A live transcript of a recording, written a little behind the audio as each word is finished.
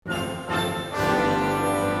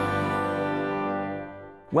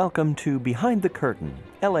Welcome to Behind the Curtain,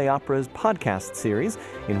 LA Opera's podcast series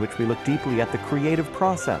in which we look deeply at the creative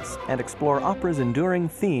process and explore opera's enduring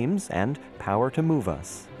themes and power to move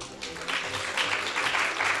us.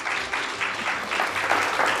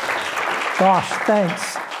 Gosh,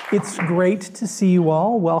 thanks. It's great to see you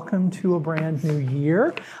all. Welcome to a brand new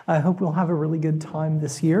year. I hope we'll have a really good time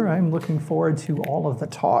this year. I'm looking forward to all of the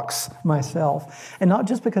talks myself. And not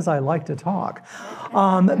just because I like to talk,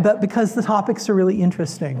 but because the topics are really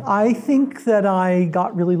interesting. I think that I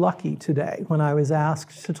got really lucky today when I was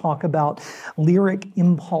asked to talk about lyric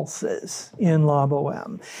impulses in La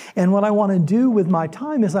Bohème. And what I want to do with my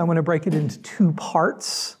time is I want to break it into two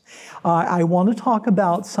parts. I want to talk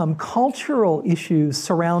about some cultural issues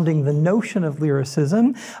surrounding the notion of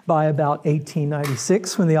lyricism by about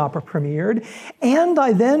 1896 when the opera premiered. And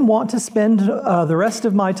I then want to spend the rest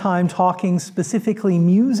of my time talking specifically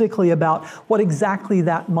musically about what exactly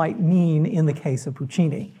that might mean in the case of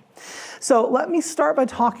Puccini. So let me start by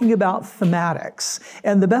talking about thematics.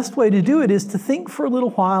 And the best way to do it is to think for a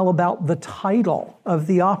little while about the title of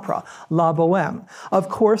the opera, La Bohème. Of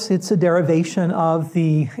course, it's a derivation of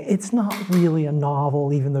it's not really a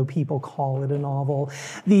novel, even though people call it a novel,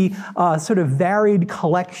 the sort of varied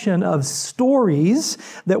collection of stories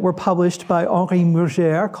that were published by Henri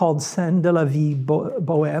Murger called Scènes de la vie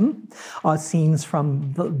bohème, scenes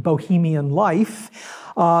from the Bohemian life,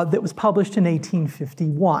 that was published in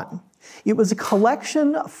 1851. It was a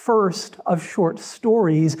collection first of short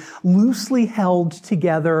stories loosely held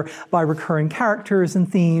together by recurring characters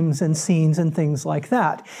and themes and scenes and things like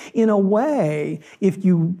that. In a way, if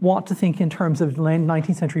you want to think in terms of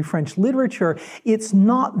 19th century French literature, it's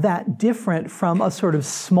not that different from a sort of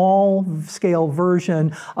small-scale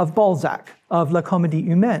version of Balzac, of La Comédie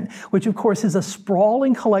Humaine, which of course is a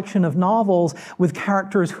sprawling collection of novels with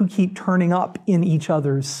characters who keep turning up in each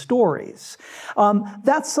other's stories.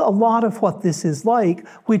 That's a lot of what this is like,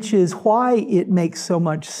 which is why it makes so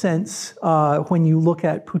much sense when you look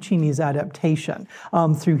at Puccini's adaptation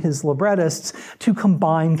through his librettists to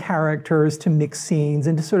combine characters, to mix scenes,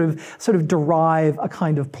 and to sort of derive a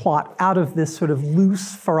kind of plot out of this sort of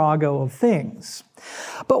loose farrago of things.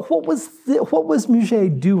 But what was Murger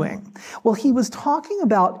doing? Well, he was talking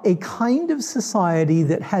about a kind of society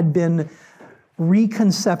that had been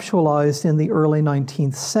reconceptualized in the early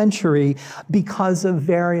 19th century because of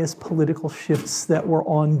various political shifts that were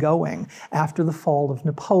ongoing after the fall of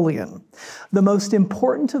Napoleon. The most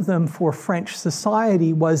important of them for French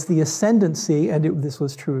society was the ascendancy, and this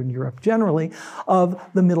was true in Europe generally, of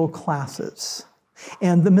the middle classes.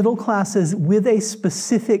 And the middle classes with a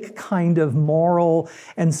specific kind of moral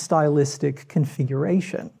and stylistic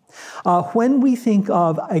configuration. When we think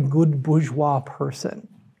of a good bourgeois person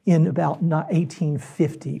in about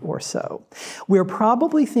 1850 or so, we're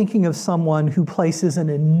probably thinking of someone who places an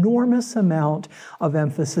enormous amount of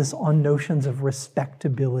emphasis on notions of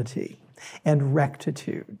respectability and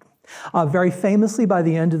rectitude. Very famously, by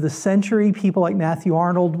the end of the century, people like Matthew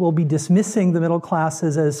Arnold will be dismissing the middle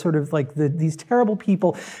classes as sort of like these terrible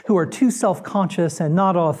people who are too self-conscious and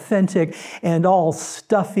not authentic and all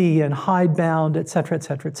stuffy and hidebound, et cetera, et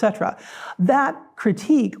cetera, et cetera. That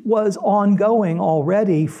critique was ongoing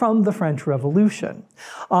already from the French Revolution.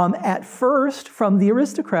 At first, from the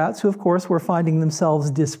aristocrats, who of course were finding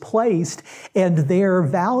themselves displaced and their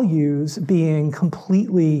values being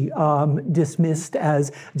completely dismissed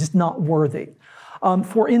as just not worthy.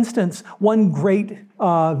 For instance, one great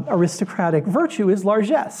aristocratic virtue is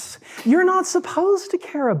largesse. You're not supposed to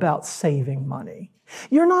care about saving money.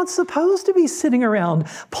 You're not supposed to be sitting around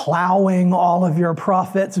plowing all of your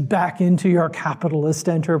profits back into your capitalist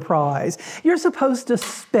enterprise. You're supposed to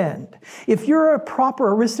spend. If you're a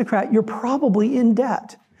proper aristocrat, you're probably in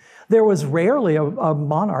debt. There was rarely a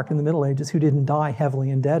monarch in the Middle Ages who didn't die heavily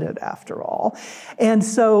indebted, after all. And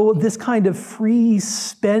so this kind of free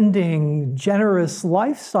spending, generous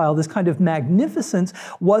lifestyle, this kind of magnificence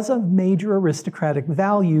was a major aristocratic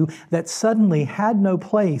value that suddenly had no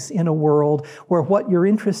place in a world where what you're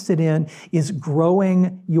interested in is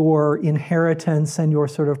growing your inheritance and your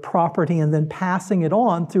sort of property and then passing it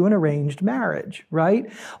on through an arranged marriage, right?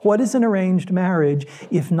 What is an arranged marriage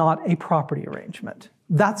if not a property arrangement?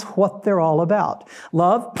 That's what they're all about.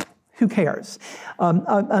 Love, who cares?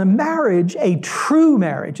 A marriage, a true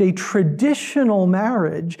marriage, a traditional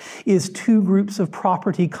marriage, is two groups of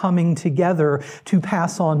property coming together to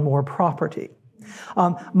pass on more property.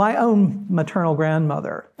 My own maternal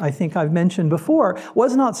grandmother, I think I've mentioned before,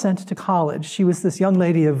 was not sent to college. She was this young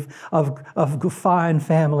lady of fine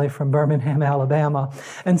family from Birmingham, Alabama,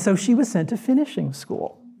 and so she was sent to finishing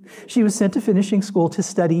school. She was sent to finishing school to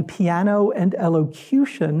study piano and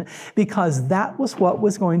elocution because that was what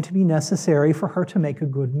was going to be necessary for her to make a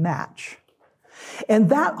good match. And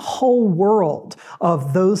that whole world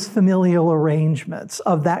of those familial arrangements,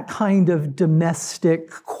 of that kind of domestic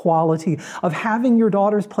quality, of having your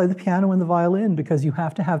daughters play the piano and the violin because you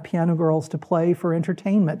have to have piano girls to play for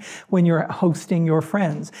entertainment when you're hosting your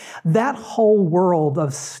friends, that whole world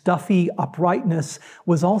of stuffy uprightness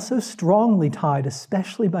was also strongly tied,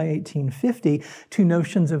 especially by 1850, to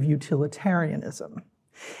notions of utilitarianism.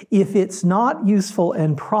 If it's not useful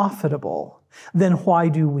and profitable, then why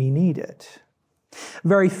do we need it?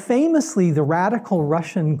 Very famously, the radical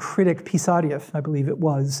Russian critic Pisaryev, I believe it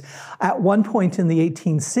was, at one point in the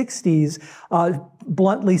 1860s,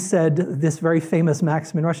 bluntly said this very famous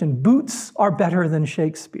maxim in Russian, "Boots are better than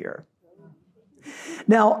Shakespeare."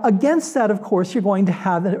 Now, against that, of course, you're going to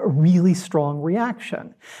have a really strong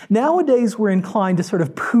reaction. Nowadays, we're inclined to sort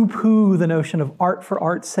of poo-poo the notion of art for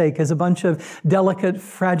art's sake as a bunch of delicate,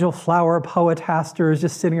 fragile flower poetasters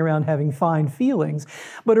just sitting around having fine feelings.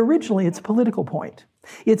 But originally, it's a political point.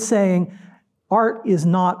 It's saying, art is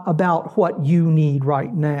not about what you need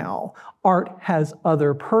right now. Art has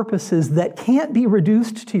other purposes that can't be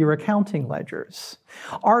reduced to your accounting ledgers.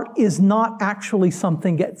 Art is not actually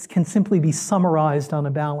something that can simply be summarized on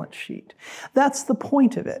a balance sheet. That's the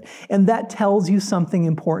point of it. And that tells you something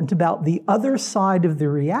important about the other side of the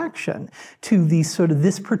reaction to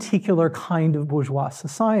this particular kind of bourgeois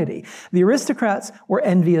society. The aristocrats were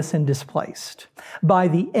envious and displaced. By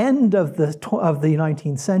the end of the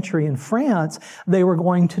 19th century in France, they were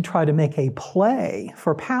going to try to make a play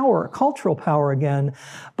for power, cultural power again,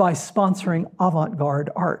 by sponsoring avant-garde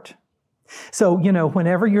art. So,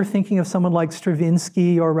 whenever you're thinking of someone like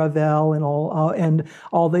Stravinsky or Ravel and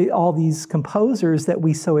all these composers that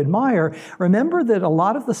we so admire, remember that a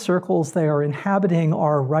lot of the circles they are inhabiting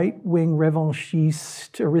are right-wing,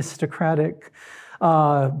 revanchist, aristocratic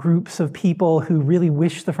groups of people who really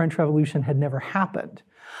wish the French Revolution had never happened.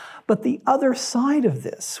 But the other side of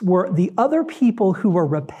this were the other people who were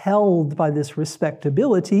repelled by this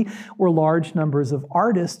respectability were large numbers of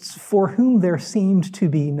artists for whom there seemed to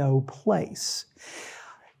be no place.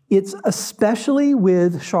 It's especially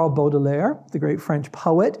with Charles Baudelaire, the great French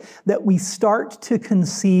poet, that we start to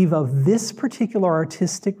conceive of this particular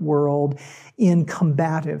artistic world in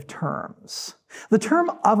combative terms. The term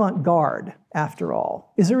avant-garde, after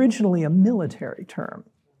all, is originally a military term.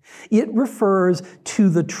 It refers to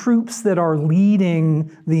the troops that are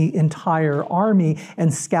leading the entire army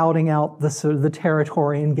and scouting out the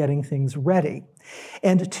territory and getting things ready.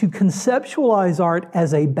 And to conceptualize art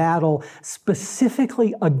as a battle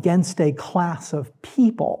specifically against a class of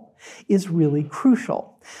people is really crucial.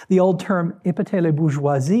 The old term épater les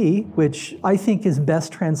bourgeoisie, which I think is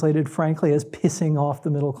best translated, frankly, as pissing off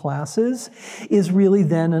the middle classes, is really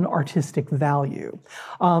then an artistic value.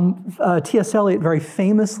 T.S. Eliot very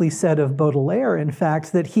famously said of Baudelaire, in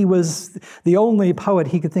fact, that he was the only poet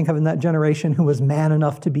he could think of in that generation who was man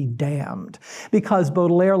enough to be damned, because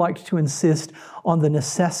Baudelaire liked to insist on the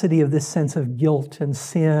necessity of this sense of guilt and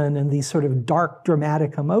sin and these sort of dark,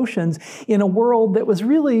 dramatic emotions in a world that was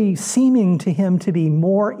really seeming to him to be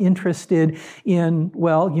more interested in,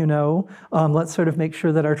 let's sort of make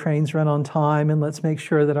sure that our trains run on time, and let's make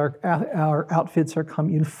sure that our outfits are comme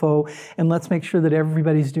il faut, and let's make sure that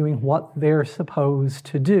everybody's doing what they're supposed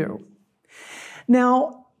to do.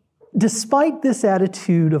 Now, despite this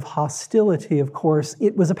attitude of hostility, of course,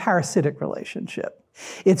 it was a parasitic relationship.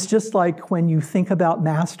 It's just like when you think about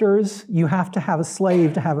masters, you have to have a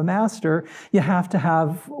slave to have a master. You have to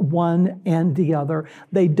have one and the other.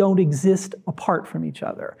 They don't exist apart from each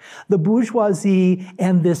other. The bourgeoisie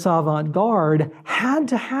and this avant-garde had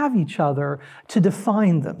to have each other to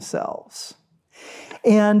define themselves.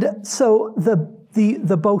 And so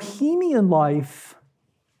the bohemian life,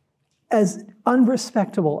 as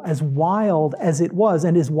unrespectable, as wild as it was,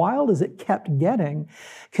 and as wild as it kept getting,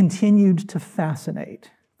 continued to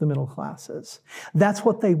fascinate the middle classes. That's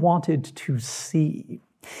what they wanted to see.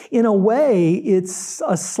 In a way, it's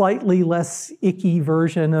a slightly less icky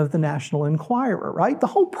version of the National Enquirer, right? The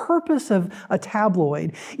whole purpose of a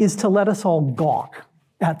tabloid is to let us all gawk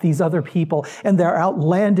at these other people and their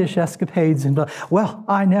outlandish escapades and,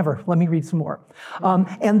 let me read some more.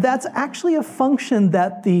 And that's actually a function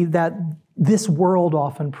that this world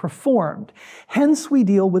often performed. Hence, we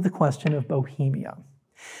deal with the question of bohemia.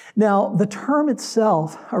 Now, the term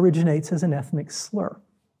itself originates as an ethnic slur.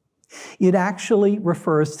 It actually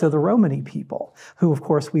refers to the Romany people, who of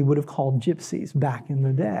course we would have called gypsies back in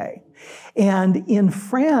the day. And in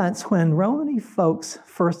France, when Romany folks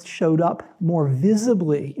first showed up more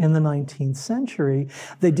visibly in the 19th century,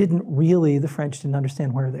 the French didn't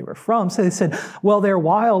understand where they were from. So they said, well, they're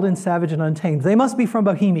wild and savage and untamed. They must be from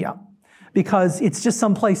Bohemia, because it's just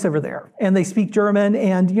some place over there. And they speak German,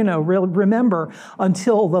 and remember,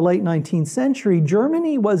 until the late 19th century,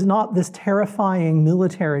 Germany was not this terrifying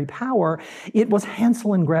military power. It was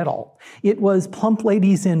Hansel and Gretel. It was plump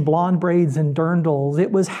ladies in blonde braids and dirndls.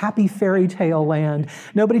 It was happy fairy tale land.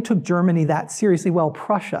 Nobody took Germany that seriously. Well,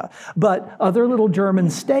 Prussia. But other little German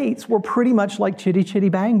states were pretty much like Chitty Chitty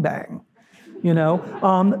Bang Bang.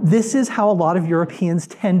 This is how a lot of Europeans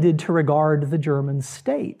tended to regard the German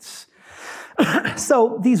states.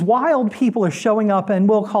 So these wild people are showing up, and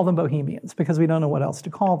we'll call them Bohemians because we don't know what else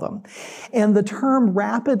to call them. And the term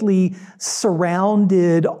rapidly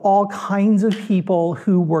surrounded all kinds of people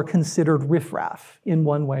who were considered riffraff in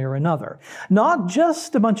one way or another. Not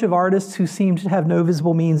just a bunch of artists who seemed to have no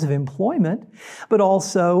visible means of employment, but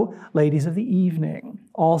also ladies of the evening,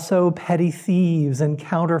 also petty thieves and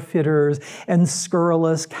counterfeiters and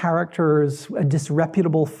scurrilous characters,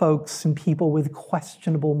 disreputable folks and people with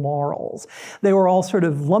questionable morals. They were all sort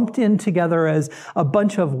of lumped in together as a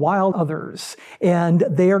bunch of wild others, and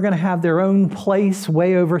they are going to have their own place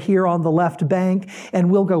way over here on the left bank,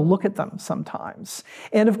 and we'll go look at them sometimes.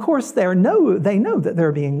 And of course, they know that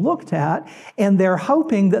they're being looked at, and they're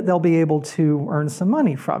hoping that they'll be able to earn some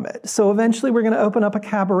money from it. So eventually we're going to open up a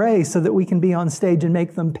cabaret so that we can be on stage and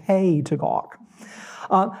make them pay to gawk.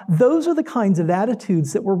 Those are the kinds of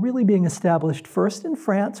attitudes that were really being established first in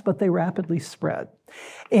France, but they rapidly spread.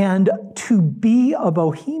 And to be a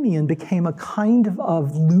Bohemian became a kind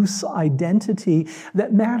of loose identity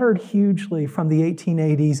that mattered hugely from the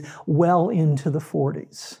 1880s well into the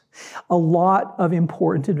 40s. A lot of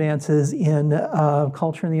important advances in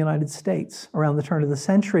culture in the United States around the turn of the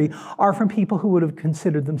century are from people who would have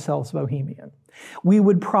considered themselves Bohemian. We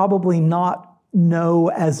would probably not know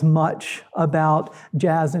as much about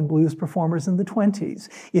jazz and blues performers in the 20s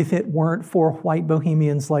if it weren't for white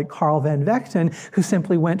Bohemians like Carl Van Vechten, who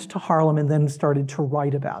simply went to Harlem and then started to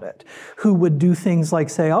write about it, who would do things like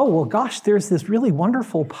say, oh, well, gosh, there's this really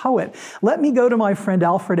wonderful poet. Let me go to my friend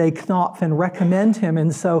Alfred A. Knopf and recommend him,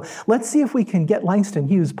 and so let's see if we can get Langston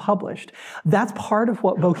Hughes published. That's part of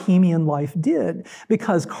what Bohemian life did,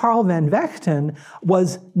 because Carl Van Vechten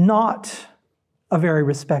was not a very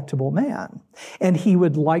respectable man. And he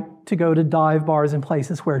would like to go to dive bars and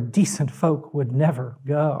places where decent folk would never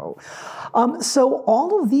go. So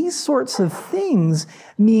all of these sorts of things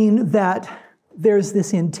mean that there's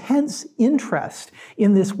this intense interest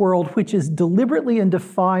in this world which is deliberately and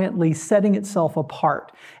defiantly setting itself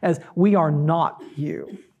apart as we are not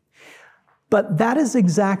you. But that is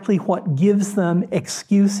exactly what gives them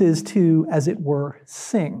excuses to, as it were,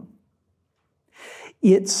 sing.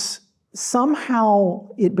 Somehow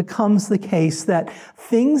it becomes the case that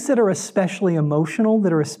things that are especially emotional,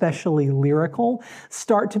 that are especially lyrical,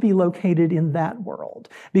 start to be located in that world,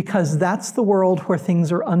 because that's the world where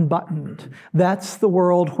things are unbuttoned. That's the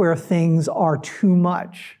world where things are too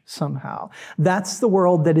much somehow. That's the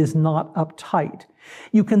world that is not uptight.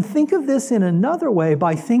 You can think of this in another way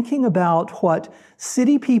by thinking about what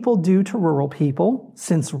city people do to rural people,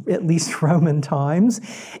 since at least Roman times,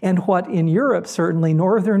 and what in Europe, certainly,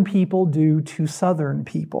 northern people do to southern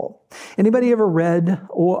people. Anybody ever read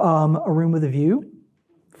A Room with a View?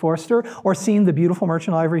 Forster, or seen The Beautiful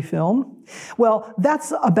Merchant Ivory film? Well,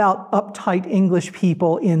 that's about uptight English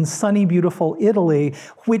people in sunny, beautiful Italy,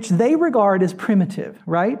 which they regard as primitive,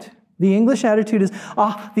 right? The English attitude is,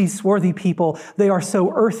 these swarthy people, they are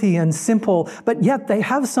so earthy and simple, but yet they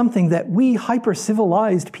have something that we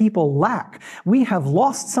hyper-civilized people lack. We have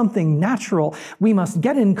lost something natural. We must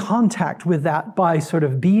get in contact with that by sort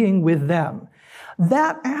of being with them.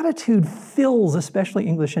 That attitude fills especially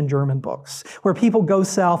English and German books, where people go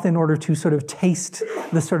south in order to sort of taste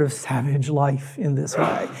the sort of savage life in this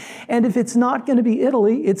way. And if it's not going to be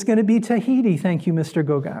Italy, it's going to be Tahiti, thank you, Mr.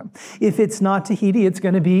 Gauguin. If it's not Tahiti, it's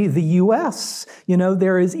going to be the US.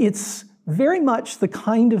 It's very much the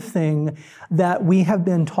kind of thing that we have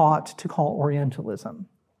been taught to call Orientalism.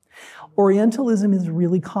 Orientalism is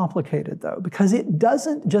really complicated, though, because it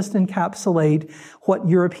doesn't just encapsulate what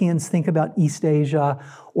Europeans think about East Asia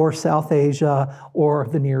or South Asia or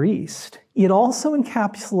the Near East. It also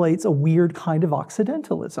encapsulates a weird kind of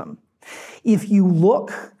Occidentalism. If you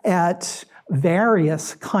look at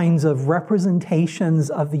various kinds of representations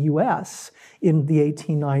of the US in the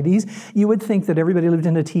 1890s, you would think that everybody lived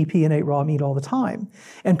in a teepee and ate raw meat all the time.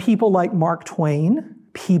 And people like Mark Twain,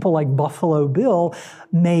 people like Buffalo Bill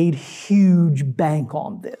made huge bank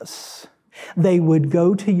on this. They would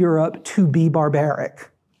go to Europe to be barbaric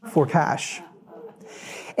for cash.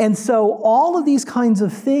 And so all of these kinds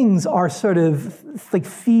of things are sort of like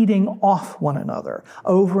feeding off one another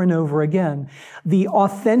over and over again. The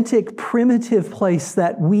authentic, primitive place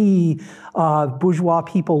that we bourgeois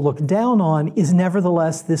people look down on is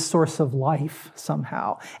nevertheless this source of life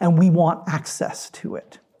somehow, and we want access to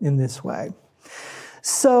it in this way.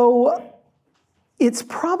 So it's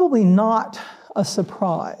probably not a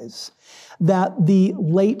surprise that the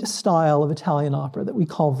late style of Italian opera that we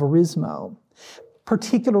call Verismo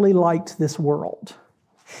particularly liked this world.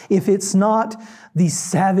 If it's not the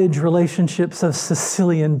savage relationships of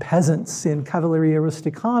Sicilian peasants in Cavalleria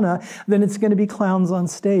Rusticana, then it's going to be clowns on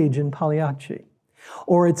stage in Pagliacci.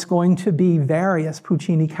 Or it's going to be various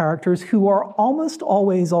Puccini characters who are almost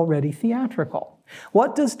always already theatrical.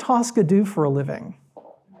 What does Tosca do for a living?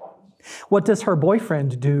 What does her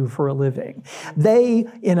boyfriend do for a living? They,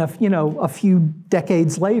 in a few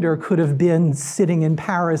decades later, could have been sitting in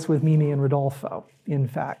Paris with Mimi and Rodolfo, in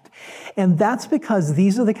fact. And that's because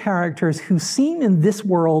these are the characters who seem in this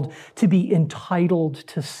world to be entitled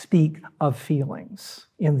to speak of feelings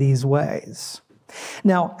in these ways.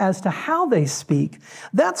 Now, as to how they speak,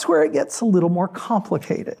 that's where it gets a little more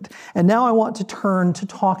complicated. And now I want to turn to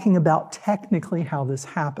talking about technically how this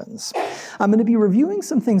happens. I'm going to be reviewing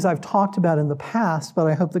some things I've talked about in the past, but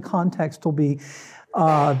I hope the context will be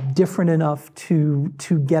different enough to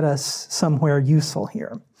get us somewhere useful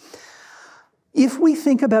here. If we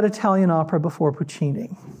think about Italian opera before Puccini,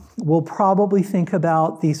 we'll probably think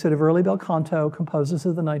about the sort of early bel canto composers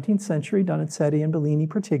of the 19th century, Donizetti and Bellini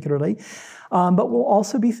particularly, but we'll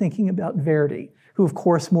also be thinking about Verdi, who of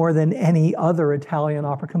course more than any other Italian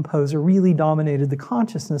opera composer really dominated the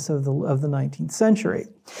consciousness of the 19th century.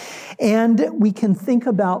 And we can think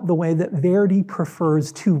about the way that Verdi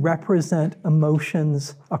prefers to represent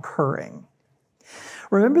emotions occurring.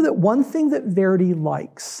 Remember that one thing that Verdi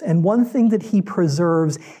likes, and one thing that he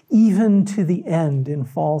preserves even to the end in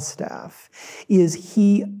Falstaff, is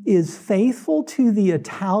he is faithful to the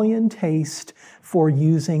Italian taste for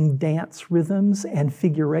using dance rhythms and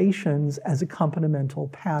figurations as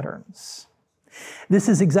accompanimental patterns. This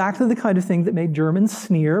is exactly the kind of thing that made Germans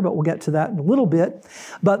sneer, but we'll get to that in a little bit.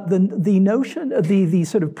 But the notion of the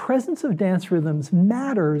sort of presence of dance rhythms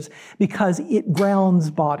matters because it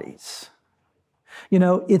grounds bodies. You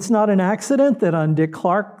know, it's not an accident that on Dick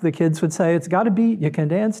Clark, the kids would say, it's got a beat, you can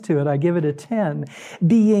dance to it. I give it a 10.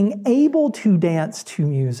 Being able to dance to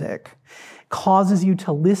music causes you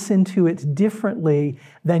to listen to it differently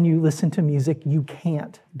than you listen to music you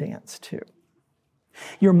can't dance to.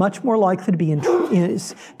 You're much more likely to be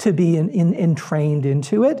entrained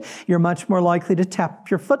into it. You're much more likely to tap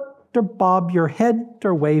your foot or bob your head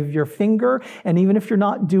or wave your finger. And even if you're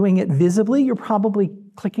not doing it visibly, you're probably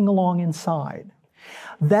clicking along inside.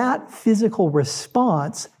 That physical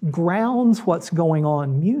response grounds what's going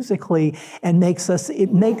on musically and makes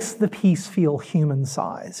the piece feel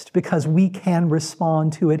human-sized because we can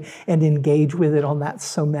respond to it and engage with it on that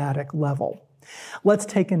somatic level. Let's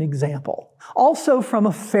take an example. Also from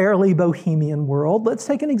a fairly bohemian world, let's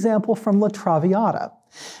take an example from La Traviata.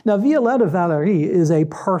 Now, Violetta Valéry is a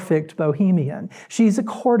perfect bohemian. She's a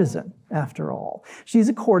courtesan, after all. She's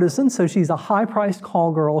a courtesan, so she's a high-priced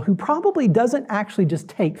call girl who probably doesn't actually just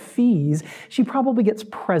take fees. She probably gets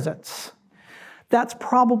presents. That's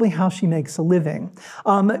probably how she makes a living.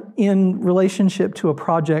 In relationship to a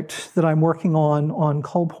project that I'm working on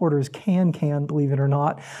Cole Porter's Can, believe it or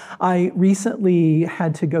not, I recently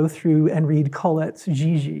had to go through and read Colette's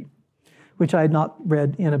Gigi, which I had not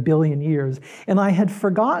read in a billion years. And I had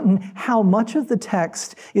forgotten how much of the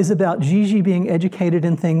text is about Gigi being educated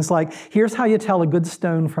in things like, here's how you tell a good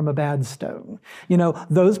stone from a bad stone. You know,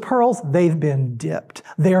 those pearls, they've been dipped.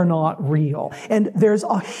 They're not real. And there's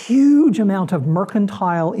a huge amount of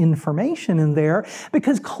mercantile information in there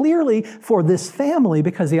because clearly for this family,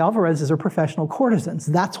 because the Alvarezes are professional courtesans,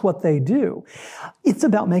 that's what they do. It's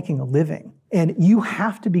about making a living. And you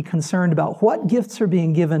have to be concerned about what gifts are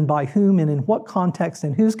being given by whom and in what context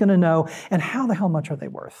and who's going to know and how the hell much are they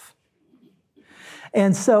worth.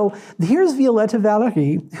 And so here's Violetta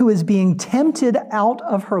Valéry, who is being tempted out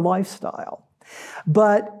of her lifestyle.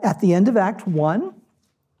 But at the end of Act 1,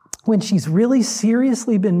 when she's really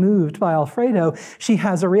seriously been moved by Alfredo, she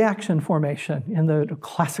has a reaction formation in the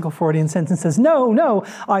classical Freudian sense and says, no,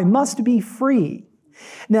 I must be free.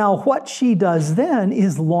 Now, what she does then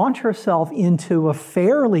is launch herself into a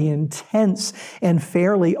fairly intense and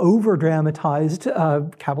fairly over-dramatized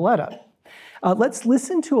cabaletta. Let's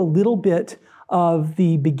listen to a little bit of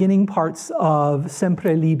the beginning parts of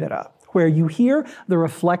Sempre Libera, where you hear the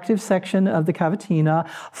reflective section of the cavatina,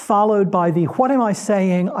 followed by the what am I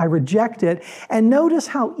saying, I reject it, and notice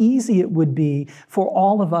how easy it would be for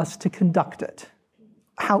all of us to conduct it,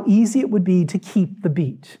 how easy it would be to keep the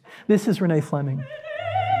beat. This is Renee Fleming.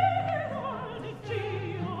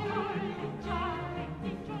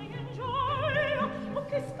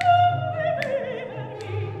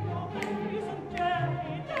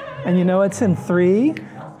 And you know it's in 3.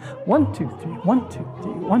 1, 2, 3, 1, 2,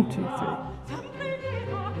 3, 1, 2, 3.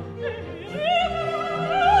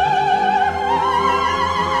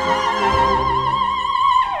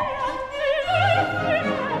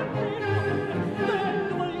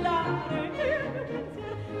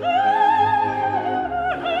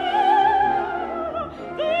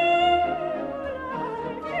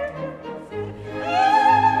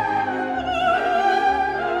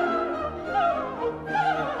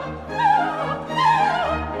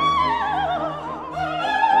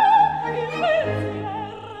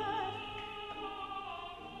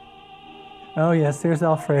 Oh yes, there's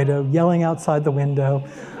Alfredo yelling outside the window.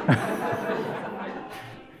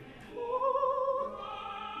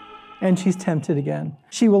 And she's tempted again.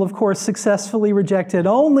 She will, of course, successfully reject it.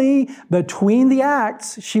 Only between the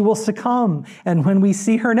acts, she will succumb. And when we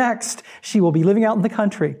see her next, she will be living out in the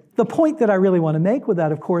country. The point that I really want to make with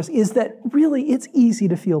that, of course, is that really it's easy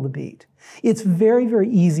to feel the beat. It's very, very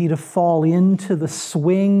easy to fall into the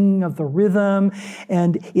swing of the rhythm,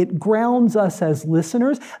 and it grounds us as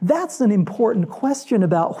listeners. That's an important question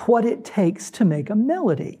about what it takes to make a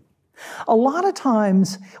melody. A lot of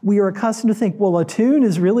times we are accustomed to think, well, a tune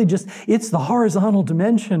is really just, it's the horizontal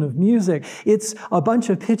dimension of music. It's a bunch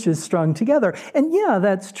of pitches strung together. And yeah,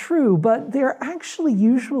 that's true, but they're actually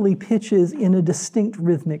usually pitches in a distinct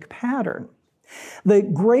rhythmic pattern. The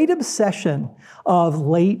great obsession of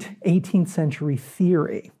late 18th century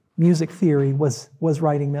theory, music theory, was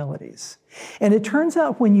writing melodies. And it turns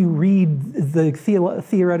out when you read the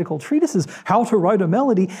theoretical treatises, How to Write a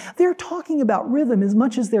Melody, they're talking about rhythm as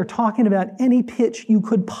much as they're talking about any pitch you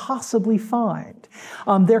could possibly find.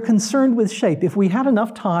 They're concerned with shape. If we had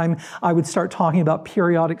enough time, I would start talking about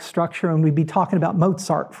periodic structure and we'd be talking about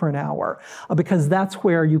Mozart for an hour, because that's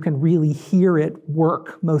where you can really hear it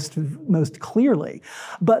work most clearly.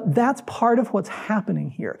 But that's part of what's happening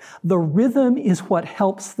here. The rhythm is what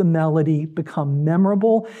helps the melody become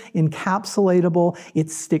memorable, encapsulatable,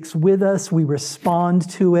 it sticks with us, we respond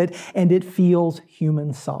to it, and it feels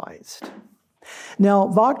human-sized. Now,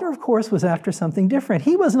 Wagner, of course, was after something different.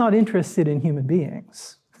 He was not interested in human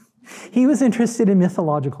beings. He was interested in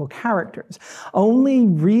mythological characters. Only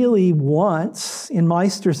really once in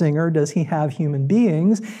Meistersinger does he have human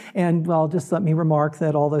beings. And, well, just let me remark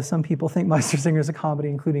that although some people think Meistersinger is a comedy,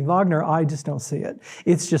 including Wagner, I just don't see it.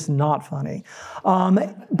 It's just not funny.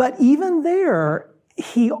 But even there,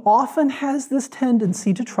 he often has this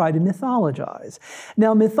tendency to try to mythologize.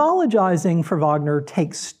 Now, mythologizing for Wagner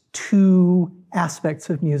takes two aspects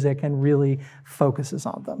of music and really focuses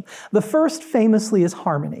on them. The first, famously, is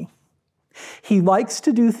harmony. He likes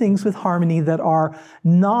to do things with harmony that are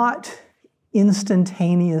not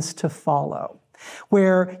instantaneous to follow,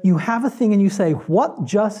 where you have a thing and you say, what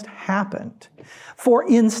just happened? For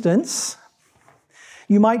instance,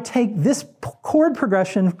 you might take this chord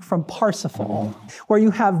progression from Parsifal, where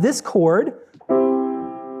you have this chord,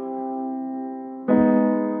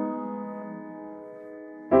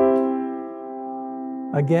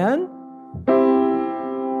 again,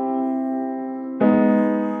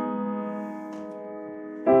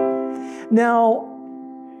 now,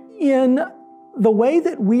 in the way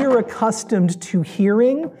that we are accustomed to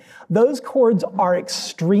hearing, those chords are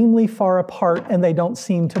extremely far apart and they don't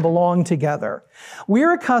seem to belong together.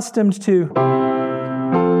 We're accustomed to,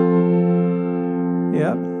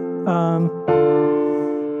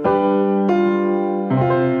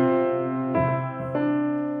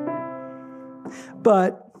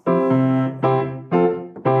 but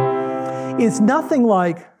it's nothing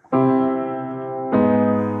like,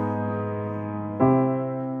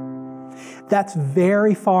 that's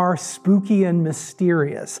very far, spooky and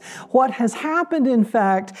mysterious. What has happened, in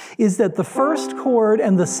fact, is that the first chord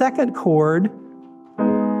and the second chord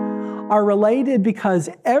are related because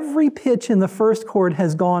every pitch in the first chord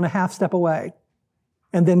has gone a half step away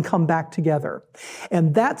and then come back together.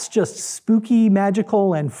 And that's just spooky,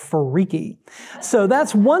 magical, and freaky. So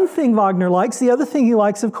that's one thing Wagner likes. The other thing he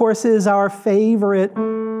likes, of course, is our favorite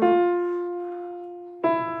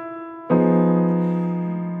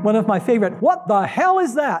One of my favorite, what the hell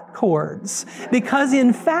is that, chords? Because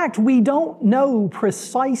in fact, we don't know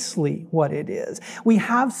precisely what it is. We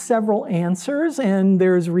have several answers, and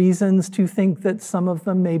there's reasons to think that some of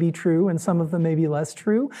them may be true and some of them may be less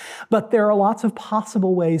true, but there are lots of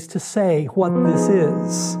possible ways to say what this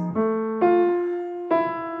is.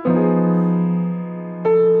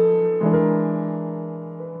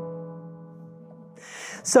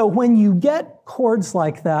 So when you get chords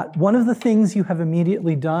like that, one of the things you have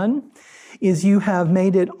immediately done is you have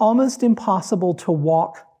made it almost impossible to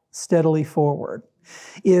walk steadily forward.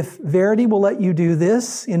 If Verdi will let you do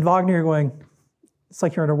this, in Wagner you're going, it's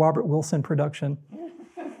like you're in a Robert Wilson production.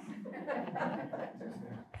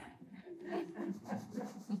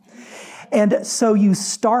 And so you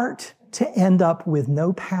start to end up with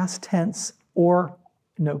no past tense or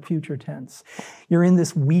no future tense. You're in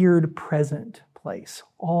this weird present place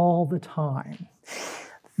all the time.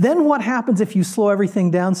 Then what happens if you slow everything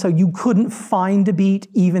down so you couldn't find a beat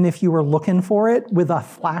even if you were looking for it with a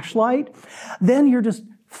flashlight? Then you're just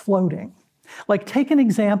floating. Like take an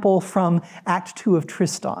example from Act 2 of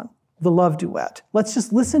Tristan, the love duet. Let's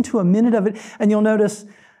just listen to a minute of it and you'll notice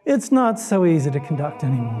it's not so easy to conduct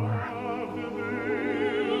anymore.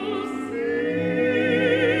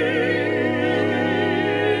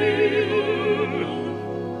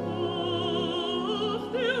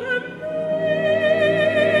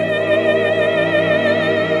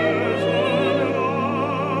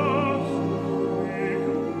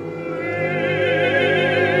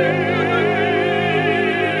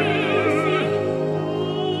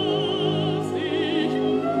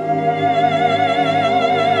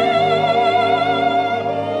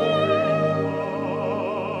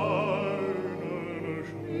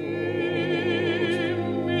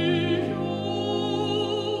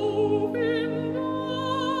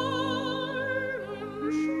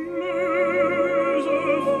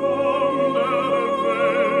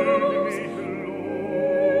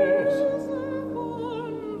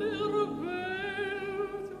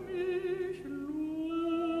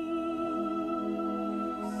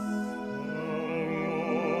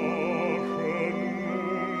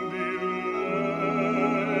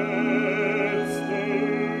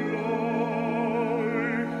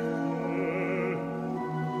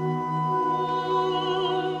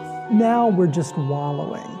 Now we're just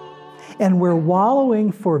wallowing. And we're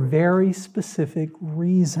wallowing for very specific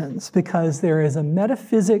reasons, because there is a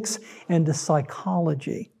metaphysics and a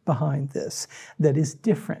psychology behind this that is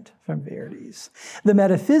different from Verdi's. The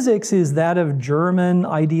metaphysics is that of German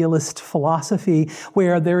idealist philosophy,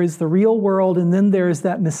 where there is the real world and then there is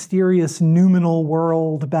that mysterious noumenal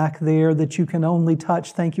world back there that you can only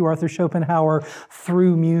touch, thank you Arthur Schopenhauer,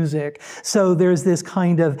 through music. So there's this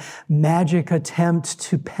kind of magic attempt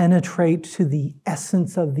to penetrate to the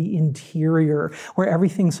essence of the interior, where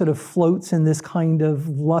everything sort of floats in this kind of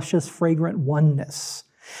luscious, fragrant oneness.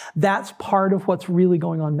 That's part of what's really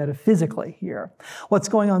going on metaphysically here. What's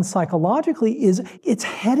going on psychologically is it's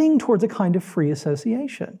heading towards a kind of free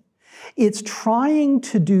association. It's trying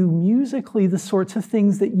to do musically the sorts of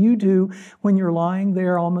things that you do when you're lying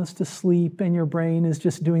there almost asleep and your brain is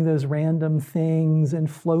just doing those random things and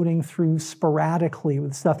floating through sporadically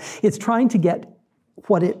with stuff. It's trying to get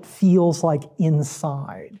what it feels like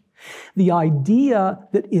inside. The idea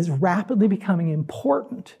that is rapidly becoming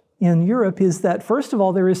important in Europe is that, first of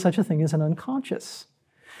all, there is such a thing as an unconscious.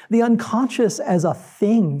 The unconscious as a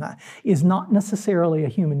thing is not necessarily a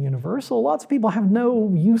human universal. Lots of people have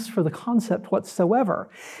no use for the concept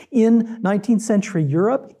whatsoever. In 19th century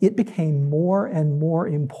Europe, it became more and more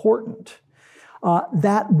important.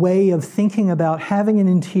 That way of thinking about having an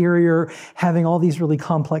interior, having all these really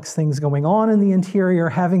complex things going on in the interior,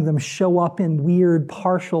 having them show up in weird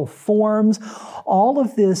partial forms, all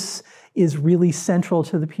of this is really central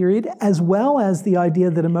to the period, as well as the idea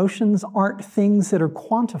that emotions aren't things that are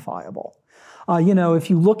quantifiable. If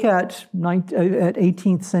you look at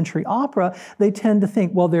 18th century opera, they tend to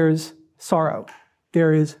think, well, there's sorrow,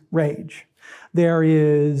 there is rage, there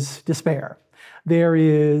is despair, there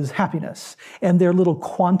is happiness, and they're little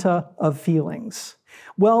quanta of feelings.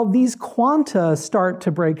 Well, these quanta start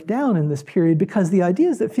to break down in this period because the idea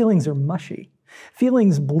is that feelings are mushy.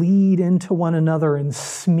 Feelings bleed into one another and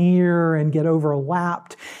smear and get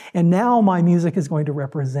overlapped, and now my music is going to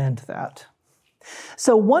represent that.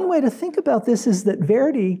 So one way to think about this is that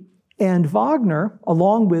Verdi and Wagner,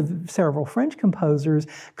 along with several French composers,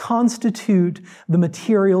 constitute the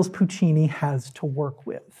materials Puccini has to work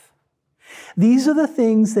with. These are the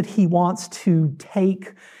things that he wants to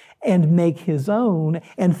take and make his own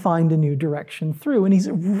and find a new direction through, and he's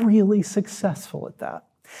really successful at that.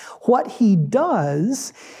 What he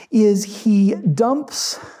does is he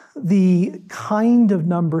dumps the kind of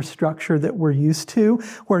number structure that we're used to,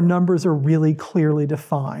 where numbers are really clearly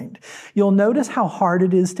defined. You'll notice how hard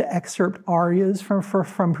it is to excerpt arias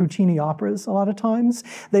from Puccini operas a lot of times.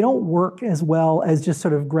 They don't work as well as just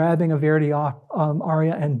sort of grabbing a Verdi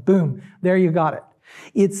aria and boom, there you got it.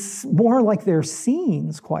 It's more like they're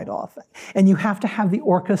scenes quite often. And you have to have the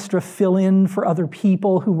orchestra fill in for other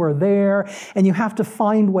people who were there, and you have to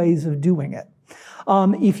find ways of doing it.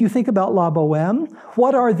 If you think about La Bohème,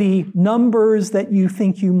 what are the numbers that you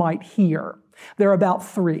think you might hear? There are about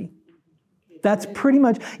 3. That's pretty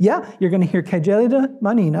much, yeah, you're going to hear Che gelida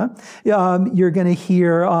manina, you're going to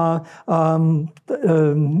hear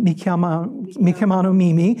Mi chiamano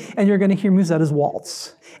Mimi, and you're going to hear Musetta's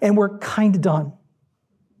Waltz. And we're kind of done.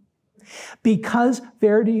 Because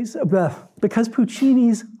Puccini's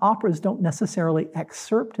operas don't necessarily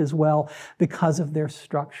excerpt as well because of their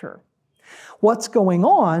structure. What's going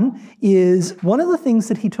on is, one of the things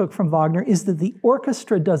that he took from Wagner is that the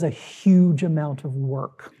orchestra does a huge amount of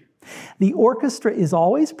work. The orchestra is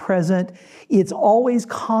always present, it's always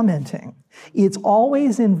commenting, it's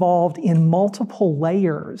always involved in multiple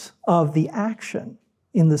layers of the action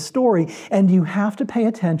in the story, and you have to pay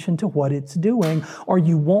attention to what it's doing, or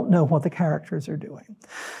you won't know what the characters are doing.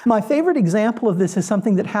 My favorite example of this is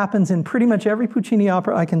something that happens in pretty much every Puccini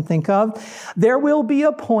opera I can think of. There will be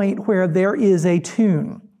a point where there is a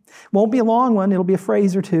tune. Won't be a long one, it'll be a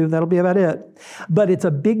phrase or two, that'll be about it. But it's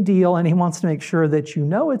a big deal, and he wants to make sure that you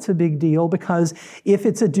know it's a big deal, because if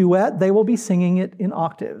it's a duet, they will be singing it in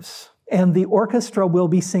octaves, and the orchestra will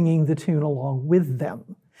be singing the tune along with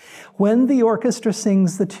them. When the orchestra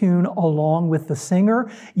sings the tune along with the singer,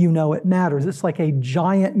 you know it matters. It's like a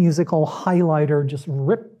giant musical highlighter just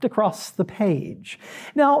ripped across the page.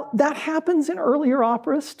 Now, that happens in earlier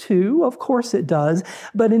operas too, of course it does,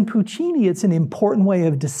 but in Puccini it's an important way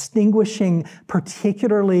of distinguishing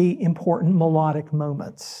particularly important melodic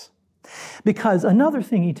moments. Because another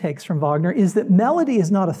thing he takes from Wagner is that melody is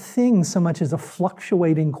not a thing so much as a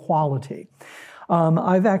fluctuating quality.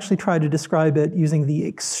 I've actually tried to describe it using the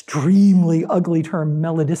extremely ugly term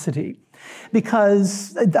melodicity,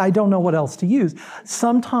 because I don't know what else to use.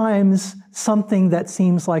 Sometimes something that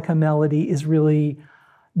seems like a melody is really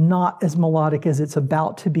not as melodic as it's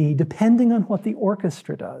about to be, depending on what the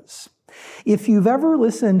orchestra does. If you've ever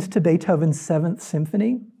listened to Beethoven's 7th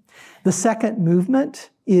Symphony, the second movement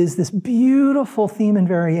is this beautiful theme and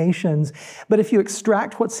variations, but if you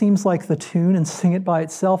extract what seems like the tune and sing it by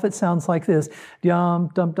itself, it sounds like this: dum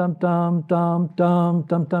dum dum dum dum dum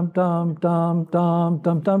dum dum dum dum dum dum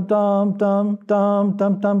dum dum dum dum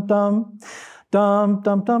dum dum dum. Dum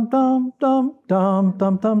dum dum dum dum dum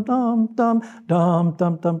dum dum dum dum dum dum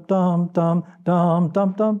dum dum dum dum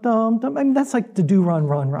dum dum dum dum. I mean, that's like the do run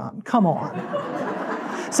run run. Come on.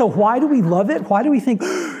 So why do we love it? Why do we think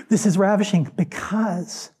this is ravishing?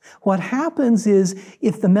 Because what happens is,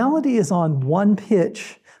 if the melody is on one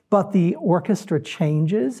pitch, but the orchestra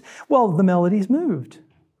changes, well, the melody's moved.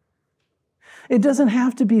 It doesn't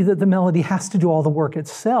have to be that the melody has to do all the work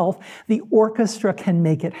itself. The orchestra can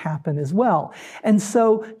make it happen as well. And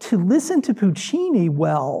so to listen to Puccini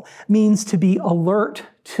well means to be alert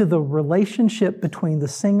to the relationship between the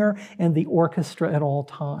singer and the orchestra at all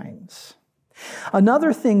times.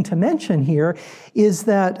 Another thing to mention here is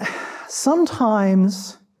that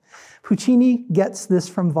sometimes Puccini gets this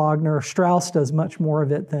from Wagner. Strauss does much more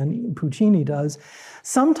of it than Puccini does.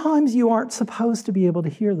 Sometimes you aren't supposed to be able to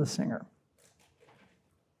hear the singer.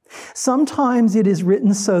 Sometimes it is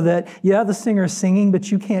written so that, yeah, the singer's singing,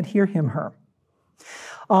 but you can't hear him, her.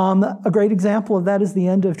 A great example of that is the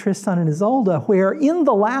end of Tristan and Isolde, where in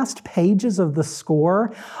the last pages of the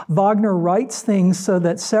score, Wagner writes things so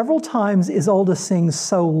that several times Isolde sings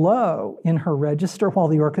so low in her register while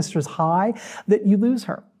the orchestra's high that you lose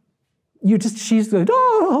her. She's like,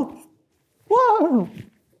 oh, whoa.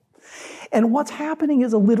 And what's happening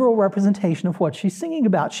is a literal representation of what she's singing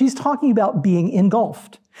about. She's talking about being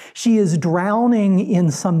engulfed. She is drowning in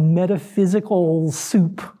some metaphysical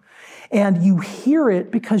soup. And you hear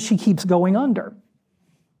it because she keeps going under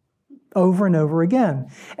over and over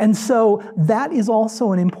again. And so that is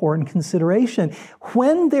also an important consideration.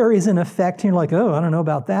 When there is an effect, and you're like, oh, I don't know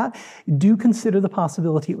about that, do consider the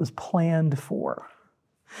possibility it was planned for.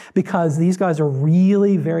 Because these guys are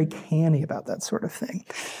really very canny about that sort of thing.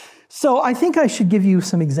 So I think I should give you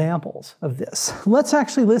some examples of this. Let's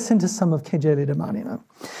actually listen to some of Che gelida manina.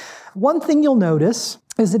 One thing you'll notice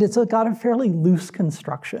is that it's got a fairly loose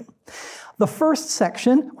construction. The first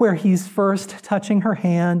section, where he's first touching her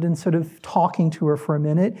hand and sort of talking to her for a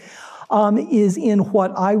minute, is in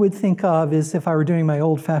what I would think of as, if I were doing my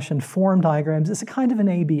old-fashioned form diagrams, as a kind of an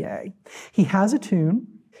ABA. He has a tune,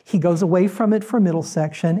 he goes away from it for a middle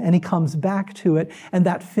section, and he comes back to it, and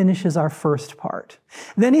that finishes our first part.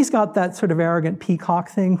 Then he's got that sort of arrogant peacock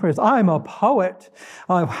thing where it's, I'm a poet.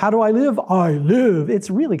 How do I live? I live. It's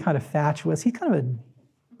really kind of fatuous. He's kind of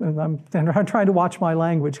I'm trying to watch my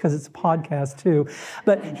language because it's a podcast too,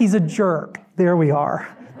 but he's a jerk. There we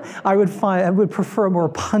are. I would prefer a more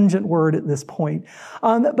pungent word at this point.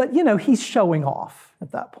 But he's showing off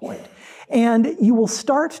at that point. And you will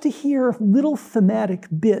start to hear little thematic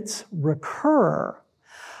bits recur,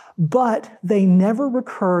 but they never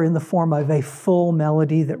recur in the form of a full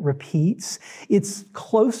melody that repeats. It's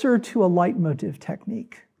closer to a leitmotif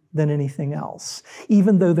technique than anything else,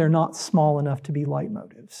 even though they're not small enough to be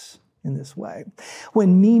leitmotifs in this way.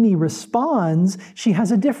 When Mimi responds, she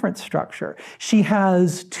has a different structure. She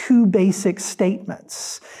has two basic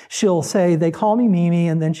statements. She'll say, they call me Mimi,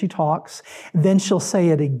 and then she talks. Then she'll say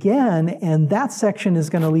it again, and that section is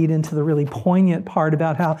going to lead into the really poignant part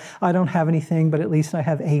about how I don't have anything, but at least I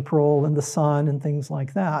have April and the sun and things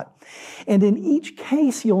like that. And in each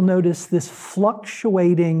case, you'll notice this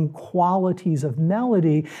fluctuating qualities of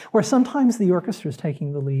melody, where sometimes the orchestra is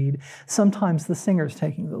taking the lead, sometimes the singer is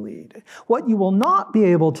taking the lead. What you will not be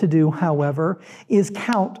able to do, however, is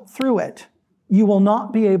count through it. You will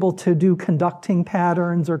not be able to do conducting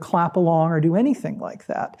patterns or clap along or do anything like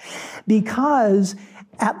that, because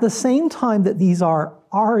at the same time that these are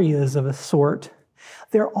arias of a sort,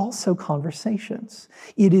 they're also conversations.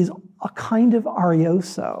 It is a kind of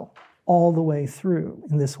arioso all the way through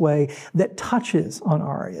in this way that touches on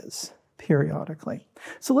arias periodically.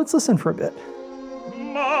 So let's listen for a bit.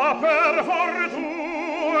 Ma per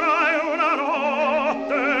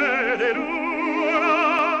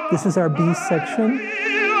this is our B section.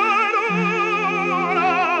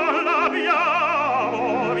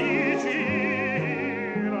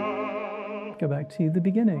 Go back to the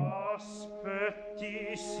beginning.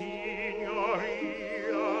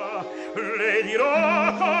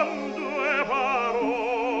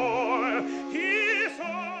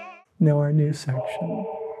 Now our new section.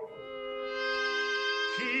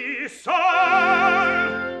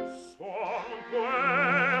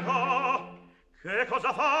 Che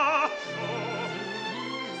cosa faccio?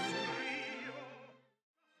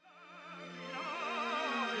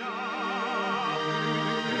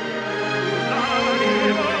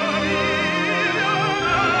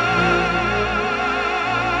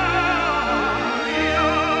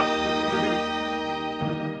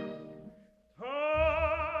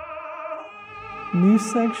 New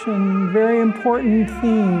section, very important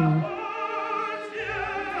theme.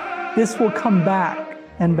 This will come back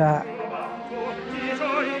and back.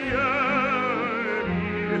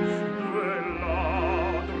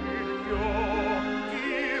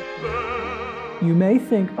 You may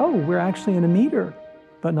think, oh, we're actually in a meter,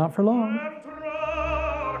 but not for long.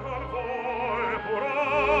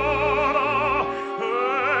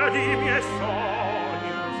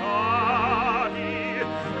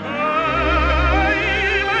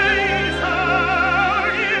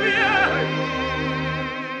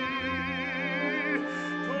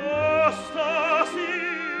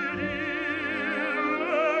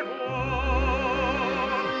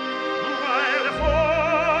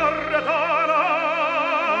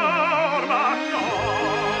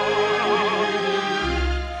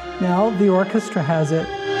 Now the orchestra has it.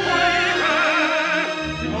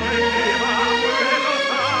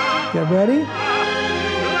 Get ready?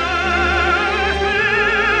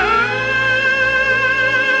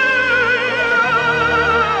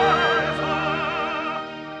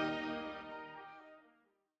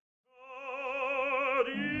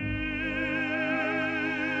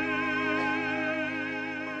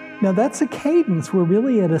 Now that's a cadence. We're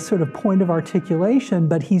really at a sort of point of articulation,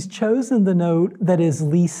 but he's chosen the note that is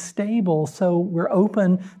least stable. So we're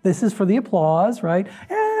open. This is for the applause, right?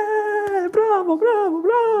 Bravo, bravo,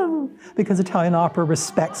 bravo. Because Italian opera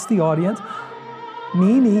respects the audience.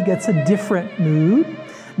 Mimi gets a different mood.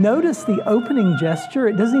 Notice the opening gesture.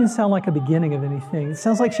 It doesn't even sound like a beginning of anything. It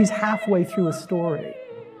sounds like she's halfway through a story.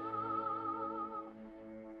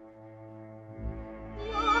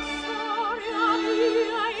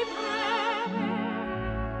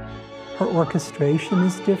 Her orchestration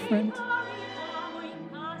is different.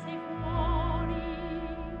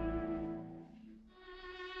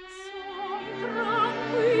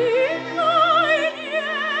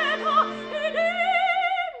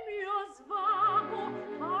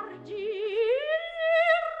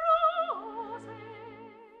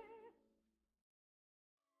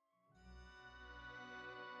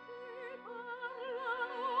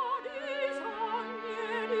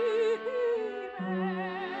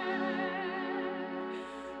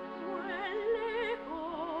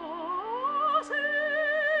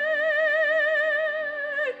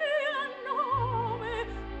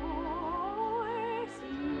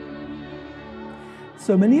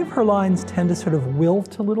 So many of her lines tend to sort of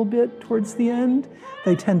wilt a little bit towards the end.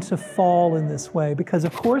 They tend to fall in this way because,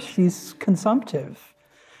 of course, she's consumptive.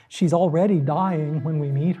 She's already dying when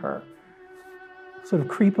we meet her. Sort of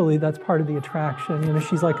creepily, that's part of the attraction. You know,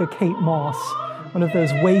 she's like a Kate Moss, one of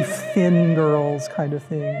those waif-thin girls kind of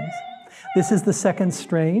things. This is the second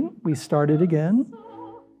strain. We start it again.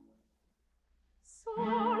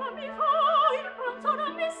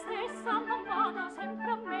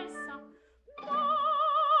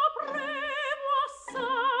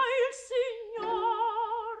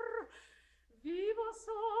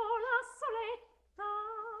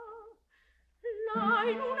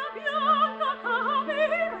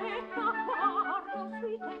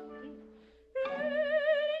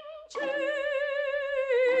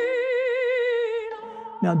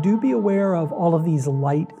 Now, do be aware of all of these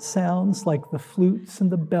light sounds, like the flutes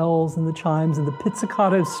and the bells and the chimes and the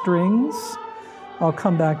pizzicato strings. I'll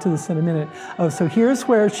come back to this in a minute. Oh, so here's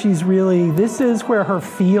where this is where her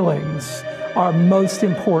feelings are most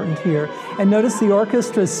important here. And notice the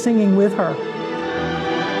orchestra is singing with her.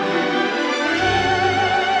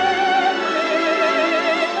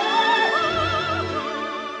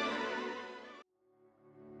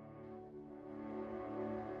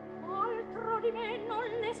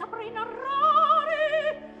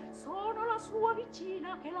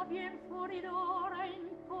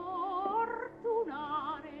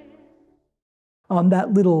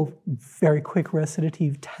 That little very quick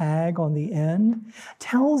recitative tag on the end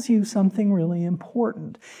tells you something really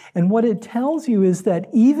important. And what it tells you is that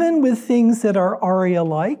even with things that are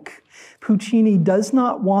aria-like, Puccini does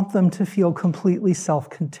not want them to feel completely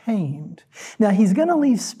self-contained. Now, he's going to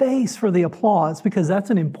leave space for the applause because that's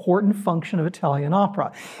an important function of Italian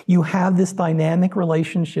opera. You have this dynamic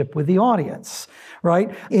relationship with the audience, right?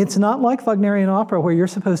 It's not like Wagnerian opera where you're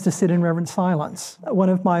supposed to sit in reverent silence. One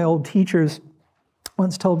of my old teachers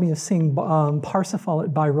once told me to sing Parsifal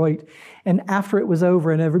at Bayreuth, and after it was over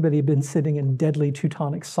and everybody had been sitting in deadly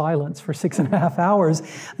Teutonic silence for 6.5 hours,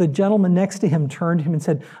 the gentleman next to him turned to him and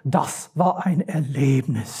said, "Das war ein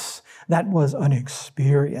Erlebnis." That was an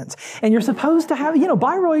experience. And you're supposed to have,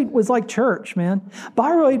 Bayreuth was like church, man.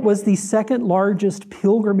 Bayreuth was the second largest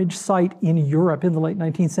pilgrimage site in Europe in the late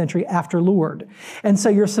 19th century after Lourdes. And so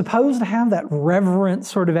you're supposed to have that reverent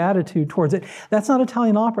sort of attitude towards it. That's not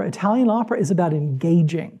Italian opera. Italian opera is about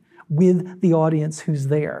engaging with the audience who's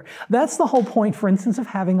there. That's the whole point, for instance, of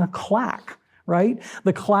having a claque. Right?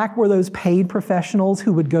 The claque were those paid professionals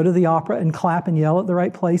who would go to the opera and clap and yell at the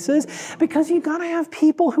right places, because you got to have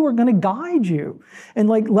people who are going to guide you and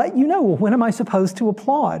let you know, well, when am I supposed to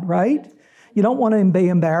applaud, right? You don't want to be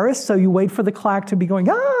embarrassed, so you wait for the claque to be going,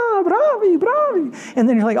 bravi, bravi. And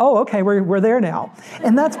then you're like, oh, okay, we're there now.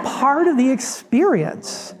 And that's part of the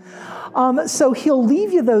experience. So he'll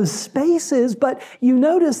leave you those spaces, but you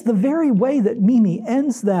notice the very way that Mimi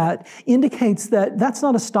ends that indicates that that's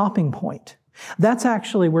not a stopping point. That's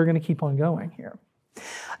actually, we're going to keep on going here.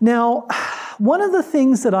 Now, one of the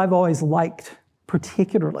things that I've always liked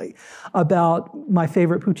particularly about my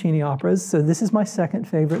favorite Puccini operas, so this is my second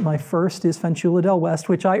favorite. My first is Fanciulla del West,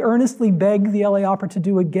 which I earnestly beg the LA Opera to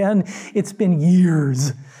do again. It's been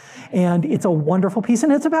years. And it's a wonderful piece,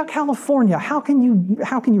 and it's about California. How can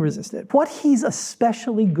you resist it? What he's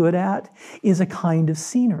especially good at is a kind of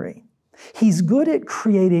scenery. He's good at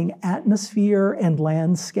creating atmosphere and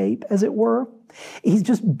landscape, as it were. He's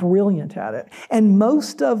just brilliant at it. And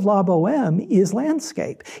most of La Bohème is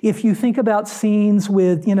landscape. If you think about scenes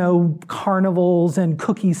with, carnivals and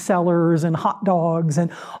cookie sellers and hot dogs and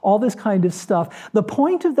all this kind of stuff, the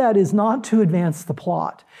point of that is not to advance the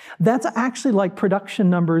plot. That's actually like production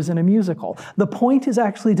numbers in a musical. The point is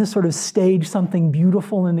actually to sort of stage something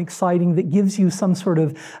beautiful and exciting that gives you some sort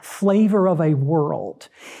of flavor of a world.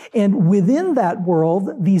 And within that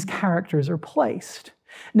world, these characters are placed.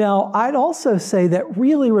 Now, I'd also say that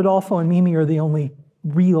really Rodolfo and Mimi are the only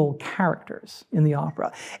real characters in the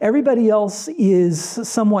opera. Everybody else is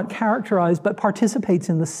somewhat characterized, but participates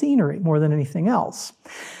in the scenery more than anything else.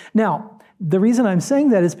 Now, the reason I'm saying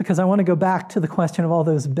that is because I want to go back to the question of all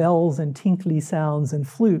those bells and tinkly sounds and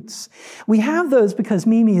flutes. We have those because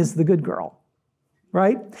Mimi is the good girl,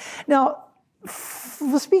 right? Now,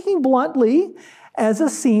 speaking bluntly, as a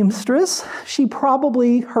seamstress,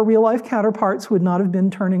 her real life counterparts would not have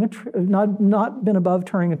been not been above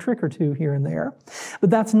turning a trick or two here and there. But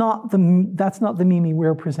that's not the Mimi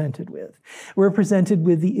we're presented with. We're presented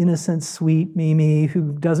with the innocent, sweet Mimi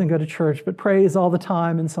who doesn't go to church but prays all the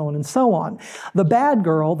time, and so on and so on. The bad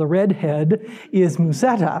girl, the redhead, is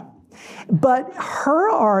Musetta. But her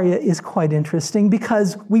aria is quite interesting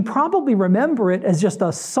because we probably remember it as just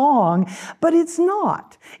a song, but it's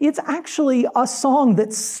not. It's actually a song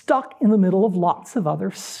that's stuck in the middle of lots of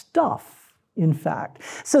other stuff, in fact,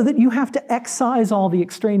 so that you have to excise all the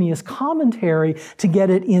extraneous commentary to get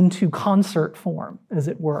it into concert form, as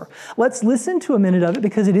it were. Let's listen to a minute of it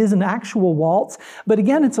because it is an actual waltz, but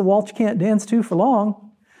again, it's a waltz you can't dance to for long,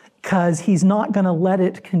 because he's not going to let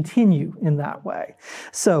it continue in that way.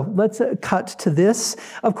 So let's cut to this.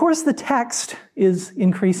 Of course, the text is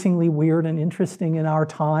increasingly weird and interesting in our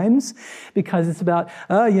times because it's about,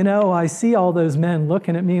 I see all those men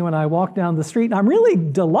looking at me when I walk down the street, and I'm really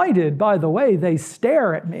delighted by the way they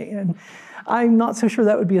stare at me. And I'm not so sure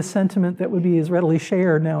that would be a sentiment that would be as readily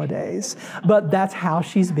shared nowadays, but that's how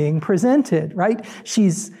she's being presented, right?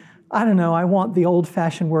 She's, I want the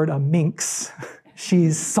old-fashioned word, a minx.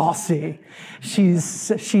 She's saucy.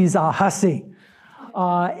 She's a hussy.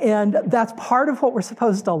 And that's part of what we're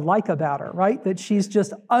supposed to like about her, right? That she's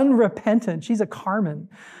just unrepentant. She's a Carmen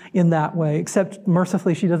in that way, except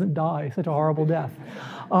mercifully she doesn't die such a horrible death.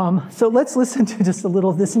 So let's listen to just a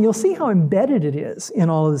little of this, and you'll see how embedded it is in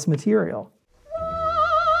all of this material.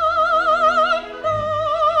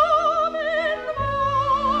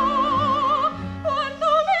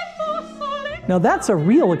 Now that's a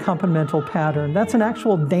real accompanimental pattern. That's an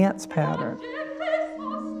actual dance pattern.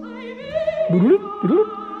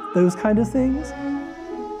 Those kind of things.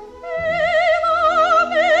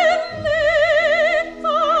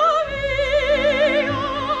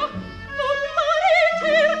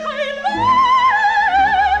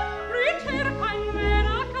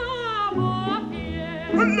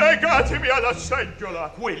 Legatemi alla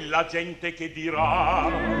seggiola, quella gente che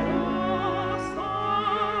dirà.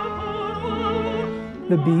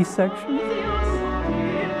 The B section.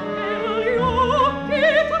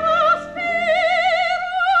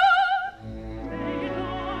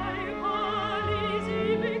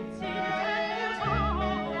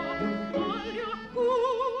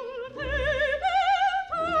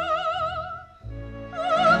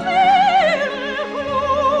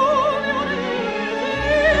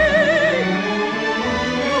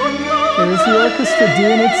 There's the orchestra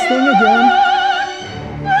doing its thing again.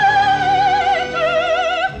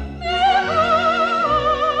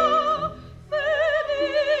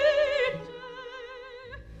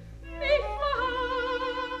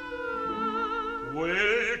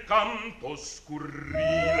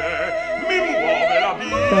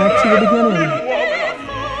 Back to the beginning.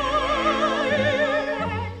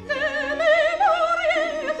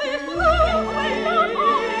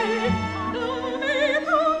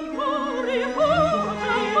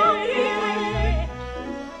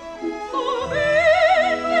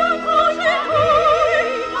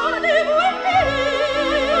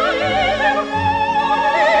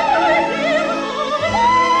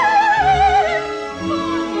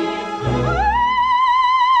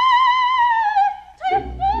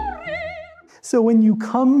 So when you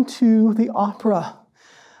come to the opera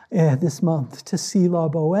this month to see La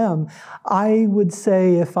Bohème, I would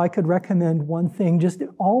say, if I could recommend one thing, just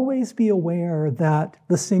always be aware that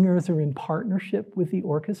the singers are in partnership with the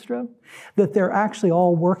orchestra, that they're actually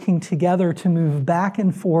all working together to move back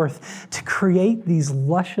and forth to create these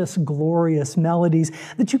luscious, glorious melodies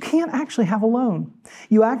that you can't actually have alone.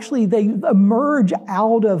 They emerge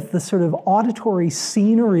out of the sort of auditory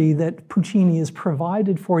scenery that Puccini has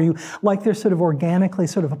provided for you, like they're sort of organically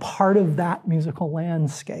sort of a part of that musical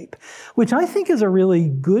landscape, which I think is a really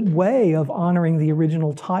good way of honoring the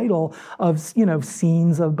original title of,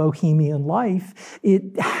 Scenes of Bohemian Life.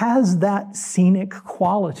 It has that scenic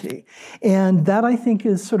quality. And that, I think,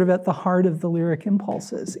 is sort of at the heart of the lyric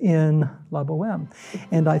impulses in La Bohème.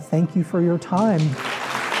 And I thank you for your time.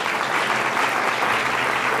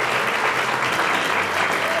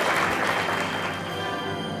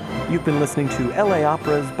 You've been listening to LA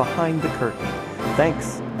Opera's Behind the Curtain.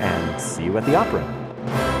 Thanks, and see you at the opera.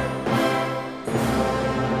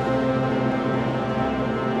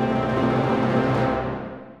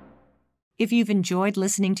 If you've enjoyed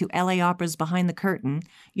listening to LA Opera's Behind the Curtain,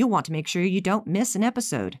 you'll want to make sure you don't miss an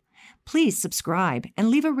episode. Please subscribe and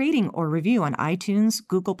leave a rating or review on iTunes,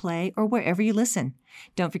 Google Play, or wherever you listen.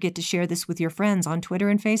 Don't forget to share this with your friends on Twitter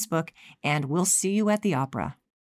and Facebook, and we'll see you at the opera.